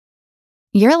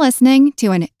You're listening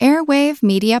to an Airwave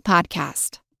Media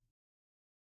Podcast.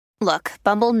 Look,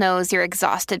 Bumble knows you're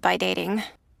exhausted by dating.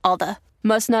 All the,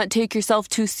 must not take yourself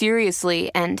too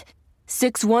seriously, and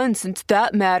 6'1" since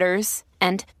that matters,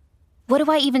 and what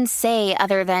do I even say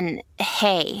other than,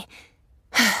 hey?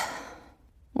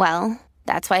 Well,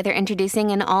 that's why they're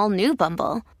introducing an all-new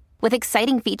Bumble, with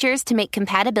exciting features to make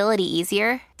compatibility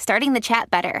easier, starting the chat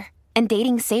better, and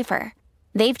dating safer.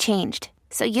 They've changed,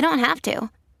 so you don't have to.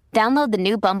 Download the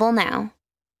new Bumble now.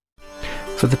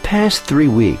 For the past 3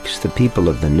 weeks, the people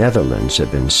of the Netherlands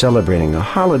have been celebrating a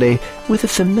holiday with a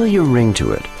familiar ring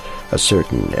to it. A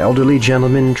certain elderly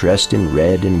gentleman dressed in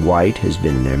red and white has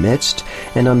been in their midst,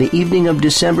 and on the evening of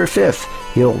December 5th,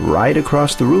 he'll ride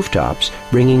across the rooftops,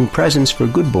 bringing presents for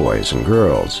good boys and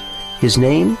girls. His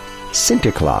name?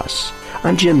 Sinterklaas.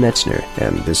 I'm Jim Metzner,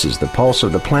 and this is the Pulse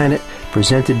of the Planet,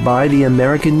 presented by the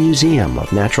American Museum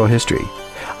of Natural History.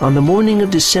 On the morning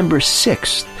of December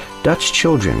 6th, Dutch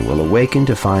children will awaken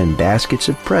to find baskets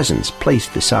of presents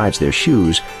placed beside their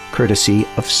shoes, courtesy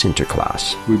of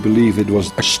Sinterklaas. We believe it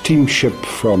was a steamship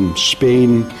from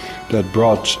Spain that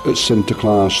brought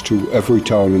Sinterklaas to every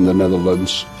town in the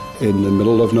Netherlands. In the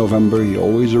middle of November, he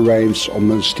always arrives on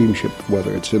a steamship,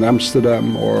 whether it's in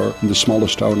Amsterdam or in the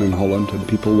smallest town in Holland, and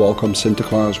people welcome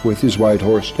Sinterklaas with his white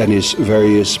horse and his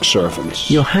various servants.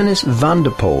 Johannes van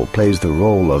der Poel plays the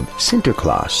role of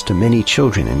Sinterklaas to many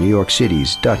children in New York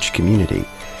City's Dutch community.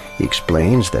 He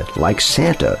explains that, like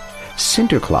Santa,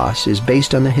 Sinterklaas is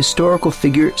based on the historical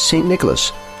figure St.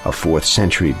 Nicholas, a 4th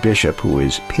century bishop who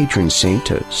is patron saint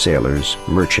to sailors,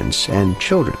 merchants, and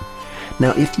children.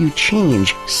 Now, if you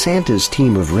change Santa's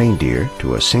team of reindeer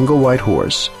to a single white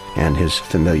horse and his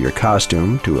familiar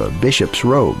costume to a bishop's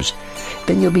robes,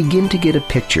 then you'll begin to get a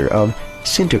picture of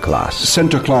Sinterklaas.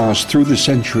 Sinterklaas, through the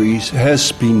centuries,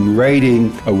 has been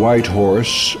riding a white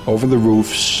horse over the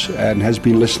roofs and has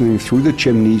been listening through the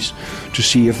chimneys to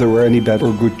see if there were any bad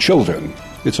or good children.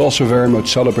 It's also very much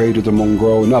celebrated among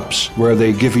grown-ups, where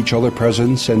they give each other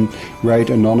presents and write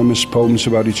anonymous poems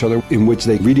about each other in which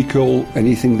they ridicule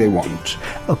anything they want.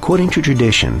 According to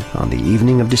tradition, on the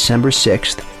evening of December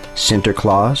 6th,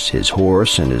 Sinterklaas, his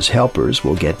horse, and his helpers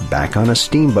will get back on a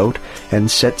steamboat and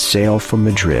set sail for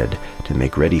Madrid to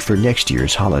make ready for next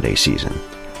year's holiday season.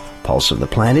 Pulse of the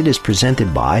Planet is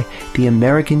presented by the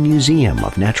American Museum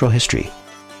of Natural History.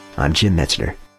 I'm Jim Metzner.